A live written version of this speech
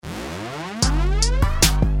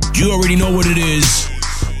You already know what it is.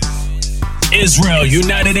 Israel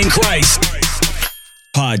United in Christ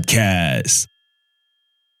Podcast.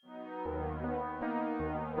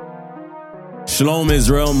 Shalom,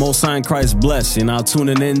 Israel. Most High in Christ bless. You're now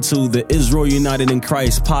tuning in to the Israel United in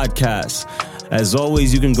Christ Podcast. As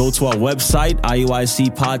always, you can go to our website,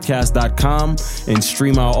 iuicpodcast.com, and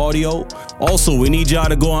stream our audio. Also, we need y'all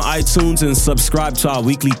to go on iTunes and subscribe to our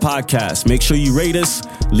weekly podcast. Make sure you rate us,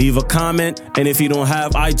 leave a comment, and if you don't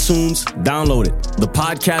have iTunes, download it. The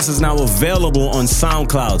podcast is now available on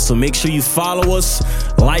SoundCloud, so make sure you follow us,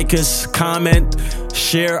 like us, comment,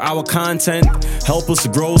 share our content, help us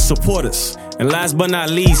grow, support us. And last but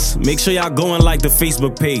not least, make sure y'all go and like the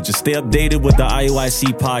Facebook page and stay updated with the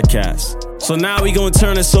IUIC podcast. So now we're going to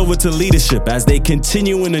turn this over to leadership as they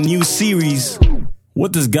continue in a new series.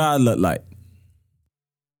 What does God look like?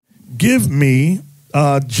 Give me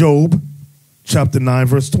Job chapter 9,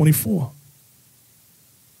 verse 24.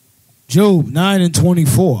 Job 9 and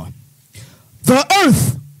 24. The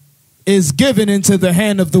earth is given into the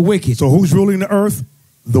hand of the wicked. So who's ruling the earth?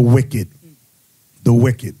 The wicked. The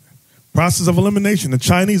wicked. Process of elimination. The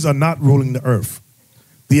Chinese are not ruling the earth.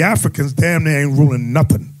 The Africans, damn, they ain't ruling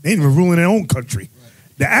nothing. They ain't even ruling their own country.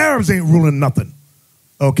 The Arabs ain't ruling nothing.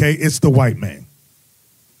 Okay, it's the white man.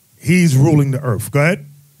 He's ruling the earth. Go ahead.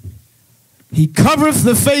 He covereth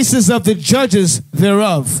the faces of the judges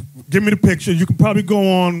thereof. Give me the picture. You can probably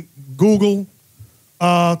go on Google,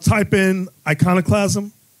 type in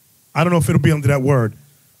iconoclasm. I don't know if it'll be under that word,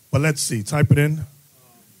 but let's see. Type it in.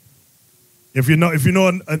 If you know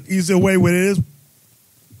an easier way what it is.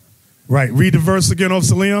 Right. Read the verse again,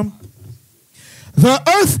 Officer Liam. The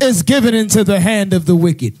earth is given into the hand of the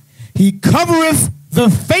wicked. He covereth the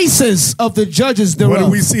faces of the judges thereof. What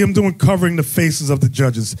do we see him doing? Covering the faces of the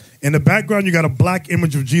judges. In the background, you got a black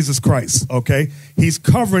image of Jesus Christ, okay? He's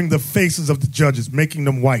covering the faces of the judges, making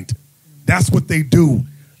them white. That's what they do.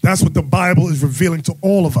 That's what the Bible is revealing to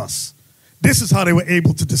all of us. This is how they were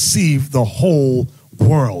able to deceive the whole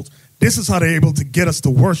world. This is how they're able to get us to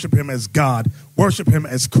worship him as God, worship him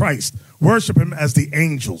as Christ, worship him as the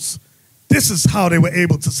angels. This is how they were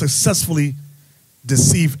able to successfully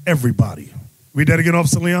deceive everybody. Read that again,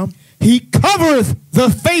 Officer Leon. He covereth the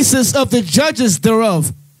faces of the judges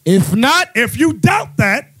thereof. If not, if you doubt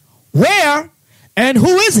that, where and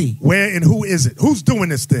who is he? Where and who is it? Who's doing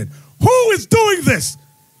this then? Who is doing this?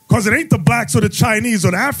 Because it ain't the blacks or the Chinese or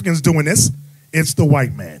the Africans doing this. It's the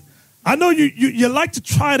white man. I know you like to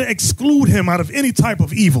try to exclude him out of any type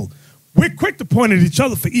of evil. We're quick to point at each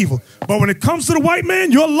other for evil. But when it comes to the white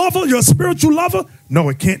man, your lover, your spiritual lover, no,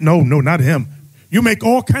 it can't. No, not him. You make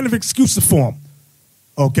all kind of excuses for him.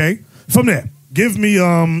 Okay? From there, give me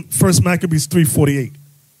 1 Maccabees 3:48.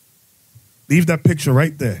 Leave that picture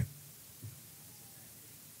right there.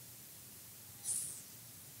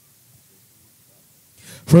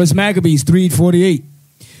 First Maccabees 3:48.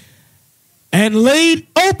 And laid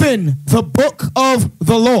open the book of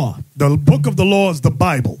the law. The book of the law is the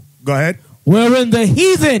Bible. Go ahead. Wherein the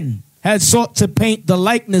heathen had sought to paint the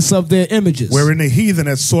likeness of their images. Wherein the heathen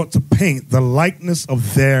had sought to paint the likeness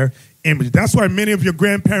of their image. That's why many of your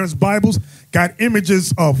grandparents' Bibles got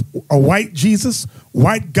images of a white Jesus,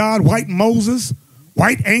 white God, white Moses,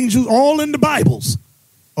 white angels, all in the Bibles.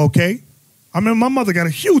 Okay? I mean, my mother got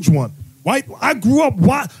a huge one. White. I grew up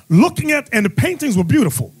looking at, and the paintings were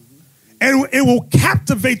beautiful. And it will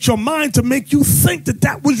captivate your mind to make you think that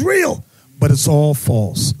that was real. But it's all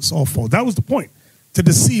false. It's all false. That was the point. To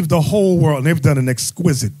deceive the whole world. And they've done an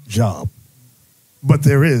exquisite job. But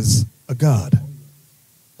there is a God.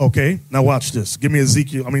 Okay, now watch this. Give me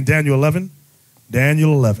Daniel 11.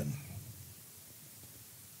 Daniel 11.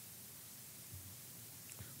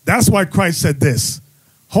 That's why Christ said this.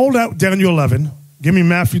 Hold out Daniel 11. Give me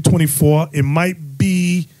Matthew 24. It might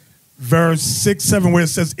be verse 6, 7, where it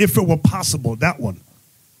says, if it were possible, that one.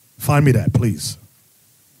 Find me that, please.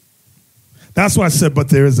 That's why I said, but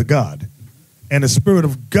there is a God. And the Spirit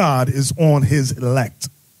of God is on his elect.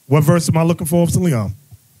 What verse am I looking for, Officer Leon?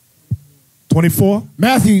 24?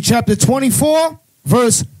 Matthew chapter 24,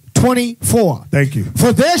 verse 24. Thank you.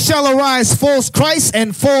 For there shall arise false Christs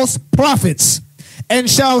and false prophets, and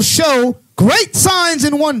shall show great signs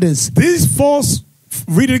and wonders. These false,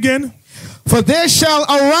 read it again. For there shall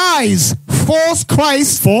arise false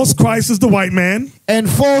Christs. False Christ is the white man. And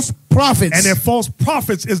false prophets. And their false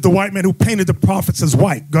prophets is the white man who painted the prophets as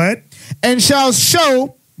white. Go ahead. And shall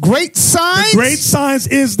show great signs. The great signs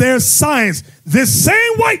is their signs. This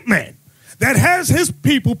same white man that has his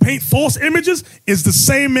people paint false images is the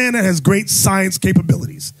same man that has great science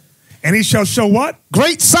capabilities. And he shall show what?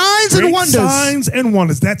 Great signs and wonders. Great signs and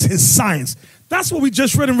wonders. That's his science. That's what we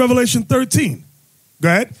just read in Revelation 13. Go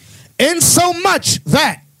ahead. Insomuch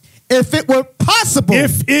that if it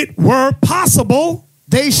were possible,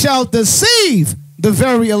 they shall deceive the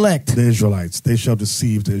very elect. The Israelites, they shall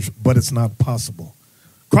deceive but it's not possible.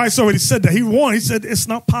 Christ already said that. He warned. He said it's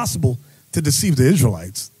not possible to deceive the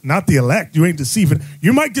Israelites, not the elect. You ain't deceiving.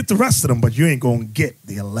 You might get the rest of them, but you ain't going to get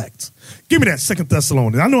the elect. Give me that 2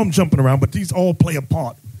 Thessalonians. I know I'm jumping around, but these all play a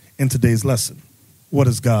part in today's lesson. What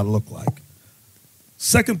does God look like?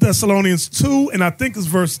 2 Thessalonians 2, and I think it's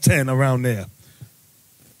verse 10 around there,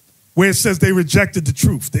 where it says they rejected the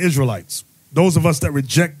truth, the Israelites. Those of us that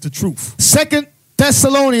reject the truth. 2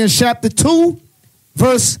 Thessalonians chapter 2,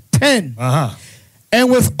 verse 10. And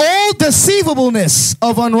with all deceivableness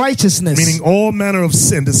of unrighteousness. Meaning all manner of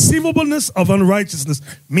sin. Deceivableness of unrighteousness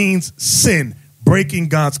means sin, breaking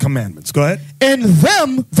God's commandments. Go ahead. In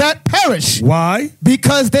them that perish. Why?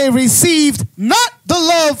 Because they received not the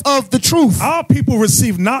love of the truth. Our people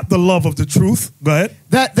receive not the love of the truth. Go ahead.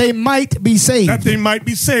 That they might be saved. That they might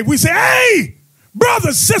be saved. We say, hey,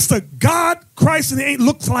 brother, sister, God, Christ, and it ain't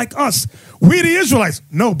looks like us. We're the Israelites.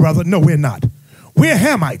 No, brother, no, we're not. We're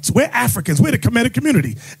Hamites. We're Africans. We're the Kemetic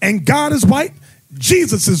community. And God is white.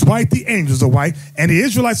 Jesus is white. The angels are white. And the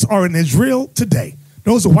Israelites are in Israel today.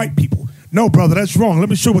 Those are white people. No, brother, that's wrong. Let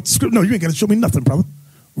me show what the script. No, you ain't got to show me nothing, brother.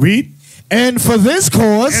 Read. And for this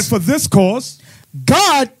cause.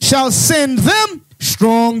 God shall send them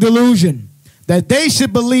strong delusion, that they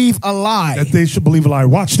should believe a lie. That they should believe a lie.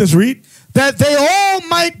 Watch this, read. That they all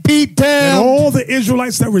might be damned. That all the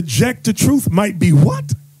Israelites that reject the truth might be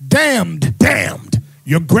what? Damned. Damned.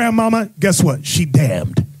 Your grandmama, guess what? She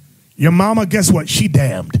damned. Your mama, guess what? She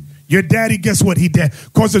damned. Your daddy, guess what? He damned.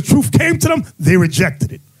 Because the truth came to them, they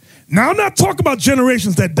rejected it. Now, I'm not talking about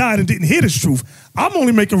generations that died and didn't hear this truth. I'm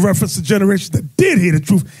only making reference to generations that did hear the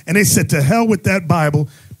truth, and they said, to hell with that Bible.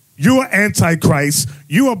 You're Antichrist.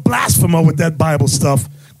 You're a blasphemer with that Bible stuff,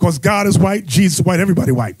 because God is white, Jesus is white,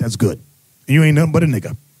 everybody white. That's good. And you ain't nothing but a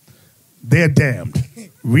nigga. They're damned.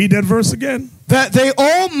 Read that verse again. That they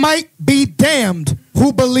all might be damned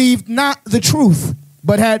who believed not the truth,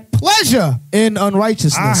 but had pleasure in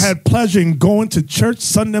unrighteousness. I had pleasure in going to church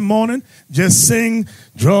Sunday morning, just sing,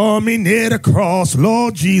 draw me near the cross,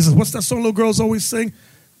 Lord Jesus. What's that song little girls always sing?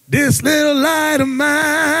 This little light of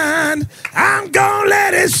mine, I'm gonna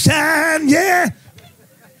let it shine, yeah.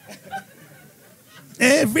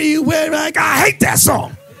 Everywhere I hate that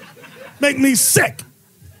song. Make me sick.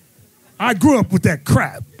 I grew up with that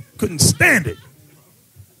crap. Couldn't stand it.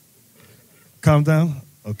 Calm down.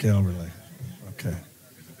 Okay, I'll relate. Okay.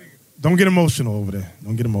 Don't get emotional over there.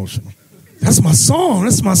 Don't get emotional. That's my song.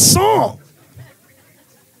 That's my song.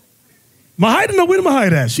 Mahida know where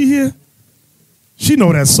Mahida at? She here? She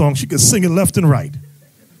know that song. She can sing it left and right.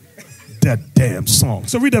 That damn song.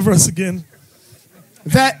 So read that verse again.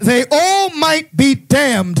 That they all might be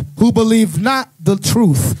damned who believe not the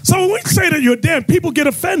truth. So when we say that you're damned, people get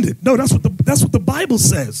offended. No, that's what the Bible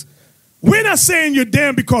says. We're not saying you're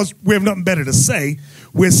damned because we have nothing better to say.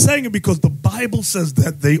 We're saying it because the Bible says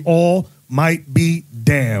that they all might be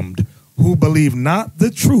damned who believe not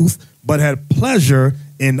the truth, but had pleasure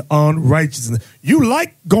in unrighteousness. You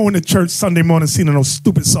like going to church Sunday morning singing those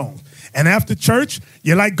stupid songs. And after church,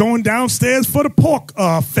 you like going downstairs for the pork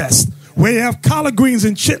fest, where you have collard greens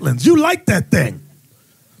and chitlins. You like that thing.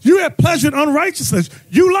 You have pleasure in unrighteousness.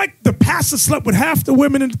 You like the pastor slept with half the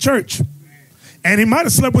women in the church. And he might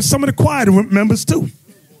have slept with some of the choir members too.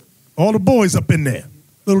 All the boys up in there.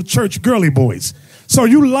 Little church girly boys. So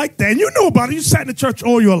you like that. And you knew about it. You sat in the church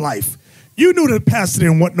all your life. You knew that the pastor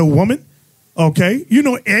didn't want no woman. Okay? You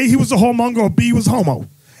know, A, he was a homonger, or B, he was homo.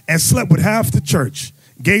 And slept with half the church.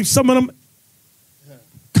 Gave some of them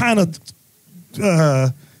kind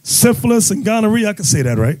of syphilis and gonorrhea. I can say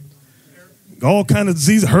that, right? All kind of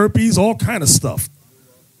disease, herpes, all kind of stuff.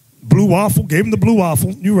 Blue waffle. Gave him the blue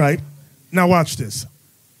waffle. You're right. Now watch this.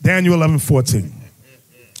 Daniel 11:14.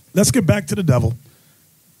 Let's get back to the devil.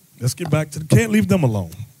 Let's get back to can't leave them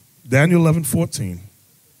alone. Daniel 11:14.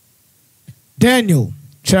 Daniel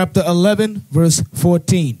chapter 11 verse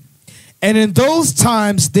 14. And in those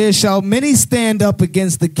times there shall many stand up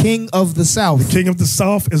against the king of the south. The king of the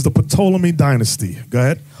south is the Ptolemy dynasty. Go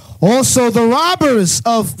ahead. Also the robbers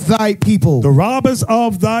of thy people. The robbers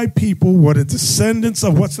of thy people were the descendants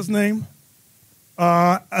of what's his name?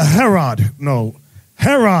 Herod. No.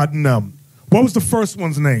 Herod. No. What was the first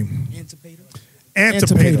one's name?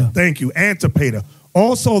 Antipater. Thank you. Antipater.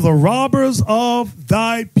 Also the robbers of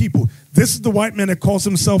thy people. This is the white man that calls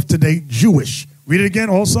himself today Jewish. Read it again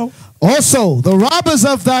also. Also, the robbers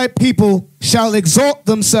of thy people shall exalt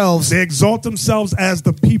themselves. They exalt themselves as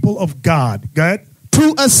the people of God. Go ahead.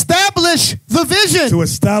 To establish the vision. To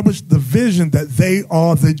establish the vision that they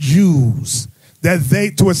are the Jews.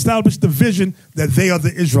 To establish the vision that they are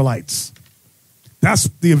the Israelites. That's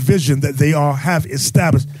the vision that they have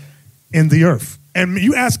established in the earth. And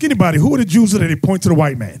you ask anybody, who are the Jews that they point to the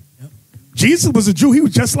white man? Yep. Jesus was a Jew. He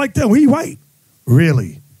was just like them. He white.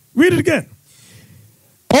 Really? Read it again.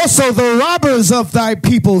 Also the robbers of thy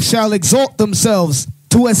people shall exalt themselves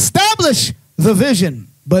to establish the vision,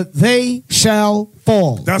 but they shall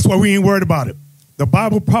fall. That's why we ain't worried about it. The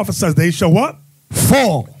Bible prophesies they shall what?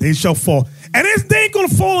 Fall. They shall fall. And they ain't going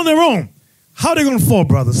to fall on their own. How they going to fall,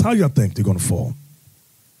 brothers? How y'all think they're going to fall?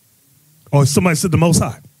 Or somebody said the Most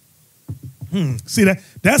High. See,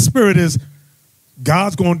 that spirit is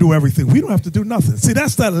God's going to do everything. We don't have to do nothing. See,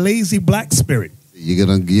 that's that lazy black spirit. You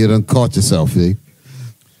done caught yourself, eh?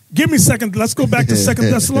 Give me second. Let's go back to 2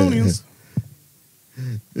 Thessalonians.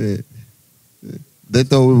 They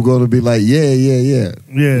thought we were going to be like, yeah.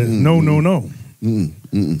 Yeah, no. 2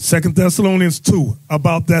 Thessalonians 2,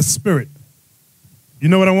 about that spirit. You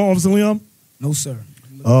know what I want, Officer Leon? No, sir.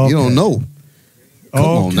 Okay. You don't know. Come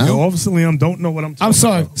on now. Officer Leon don't know what I'm talking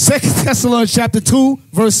about. I'm sorry. 2 Thessalonians chapter 2,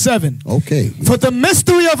 verse 7. Okay. For the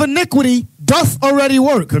mystery of iniquity doth already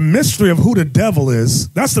work. The mystery of who the devil is,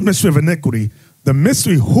 that's the mystery of iniquity. The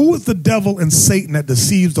mystery, who is the devil and Satan that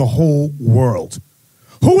deceives the whole world?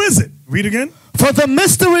 Who is it? Read again. For the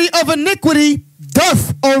mystery of iniquity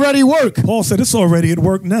doth already work. Paul said it's already at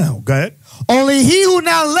work now. Go ahead. Only he who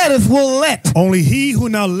now letteth will let. Only he who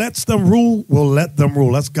now lets them rule will let them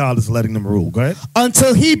rule. That's God is letting them rule. Go ahead.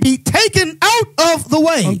 Until he be taken out of the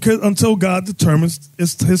way. Until God determines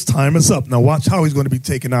his time is up. Now watch how he's going to be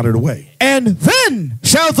taken out of the way. And then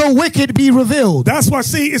shall the wicked be revealed. That's why,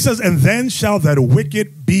 see, it says, and then shall that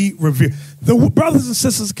wicked be revealed. The brothers and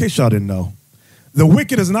sisters, in case y'all didn't know, the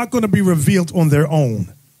wicked is not going to be revealed on their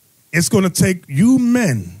own. It's going to take you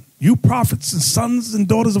men, you prophets and sons and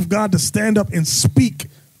daughters of God, to stand up and speak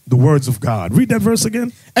the words of God. Read that verse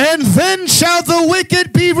again. And then shall the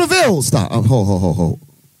wicked be revealed. Stop. Hold.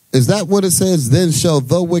 Is that what it says? Then shall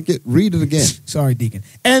the wicked. Read it again. Sorry, Deacon.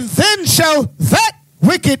 And then shall that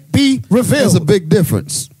wicked be revealed. There's a big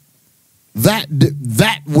difference.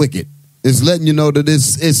 That wicked is letting you know that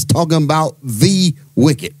it's talking about the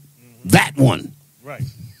wicked. That one. Right.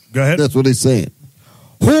 Go ahead. That's what it's saying.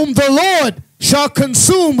 Whom the Lord shall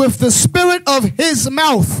consume with the spirit of his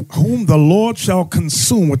mouth. Whom the Lord shall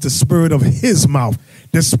consume with the spirit of his mouth.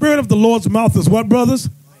 The spirit of the Lord's mouth is what, brothers?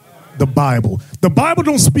 The Bible. The Bible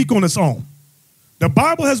don't speak on its own. The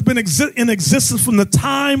Bible has been in existence from the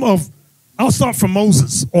time of, I'll start from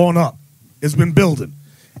Moses on up. It's been building.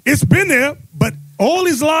 It's been there, but all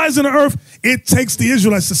these lies in the earth, it takes the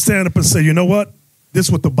Israelites to stand up and say, you know what? This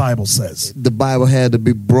is what the Bible says. The Bible had to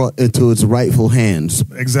be brought into its rightful hands.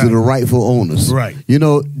 Exactly. To the rightful owners. Right. You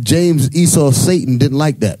know, James, Esau, Satan didn't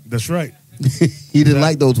like that. That's right. He didn't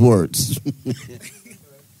like those words.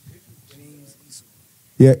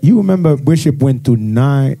 Yeah, you remember Bishop went to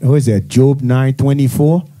Job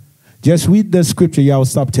 9:24? Just read the scripture. Y'all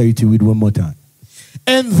stop telling you to read one more time.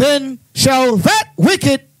 And then shall that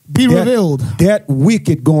wicked be revealed. That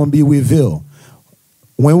wicked going to be revealed.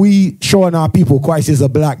 When we showing our people Christ is a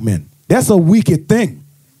black man, that's a wicked thing.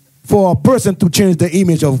 For a person to change the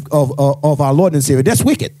image of our Lord and Savior, that's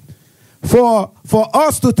wicked. For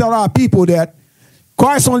us to tell our people that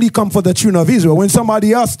Christ only come for the children of Israel, when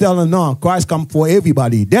somebody else telling no, Christ come for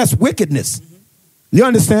everybody, that's wickedness. You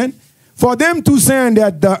understand? For them to say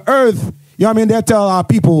that the earth, they tell our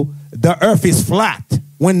people the earth is flat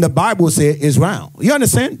when the Bible says it's round. You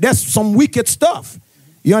understand? That's some wicked stuff.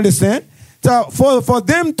 You understand? So for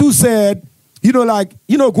them to say,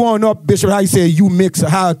 growing up, Bishop, how you say you mix,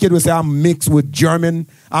 how a kid would say, I'm mixed with German,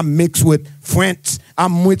 I'm mixed with French,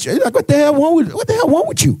 I'm with, like, what the hell wrong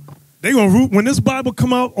with you? They're going to root, when this Bible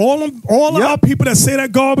come out, all of our people that say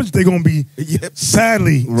that garbage, they're going to be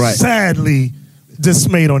sadly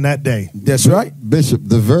dismayed on that day. That's right. Bishop,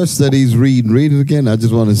 the verse that he's reading, read it again. I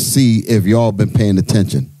just want to see if y'all been paying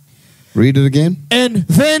attention. Read it again. And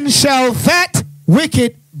then shall that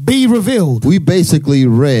wicked be revealed. We basically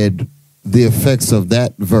read the effects of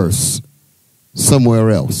that verse somewhere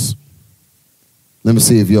else. Let me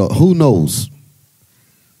see if y'all, who knows?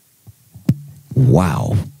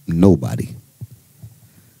 Wow, nobody.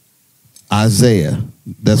 Isaiah,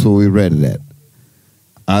 that's where we read it at.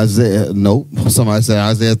 Isaiah, nope. Somebody said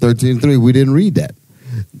Isaiah 13:3. We didn't read that.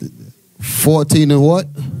 14 and what?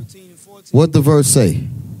 13 and 14. What the verse say?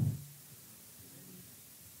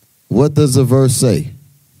 What does the verse say?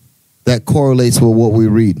 That correlates with what we're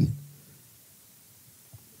reading.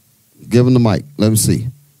 Give him the mic. Let me see.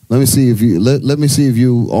 Let me see if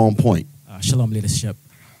you on point. Shalom leadership.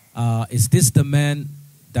 Is this the man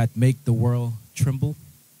that make the world tremble?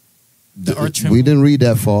 The earth tremble? We didn't read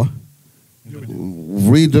that far.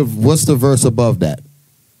 What's the verse above that?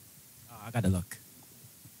 I got to look.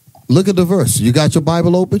 Look at the verse. You got your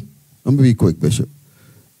Bible open? I'm going to be quick, Bishop.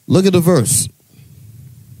 Look at the verse.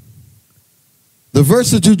 The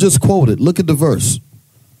verse that you just quoted, look at the verse.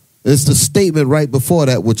 It's the statement right before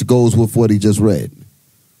that which goes with what he just read.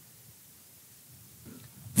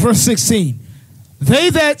 Verse 16. They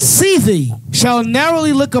that see thee shall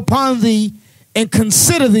narrowly look upon thee and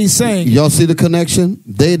consider thee, saying. Y'all see the connection?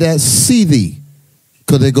 They that see thee,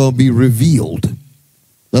 because they're going to be revealed.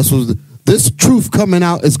 That's what this truth coming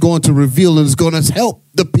out is going to reveal, and it's going to help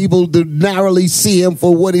the people to narrowly see him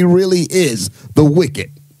for what he really is, the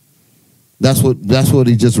wicked. That's what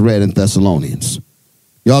he just read in Thessalonians.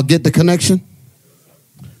 Y'all get the connection?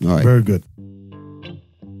 All right. Very good.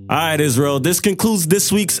 All right, Israel, this concludes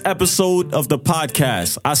this week's episode of the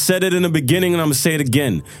podcast. I said it in the beginning and I'm going to say it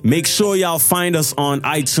again. Make sure y'all find us on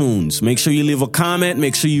iTunes. Make sure you leave a comment.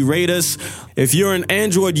 Make sure you rate us. If you're an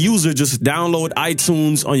Android user, just download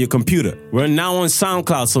iTunes on your computer. We're now on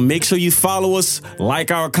SoundCloud, so make sure you follow us,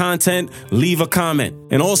 like our content, leave a comment.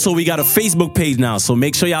 And also, we got a Facebook page now, so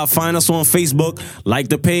make sure y'all find us on Facebook, like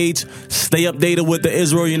the page, stay updated with the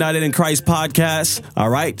Israel United in Christ podcast. All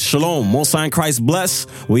right, shalom, Most High in Christ bless.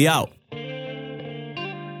 We out.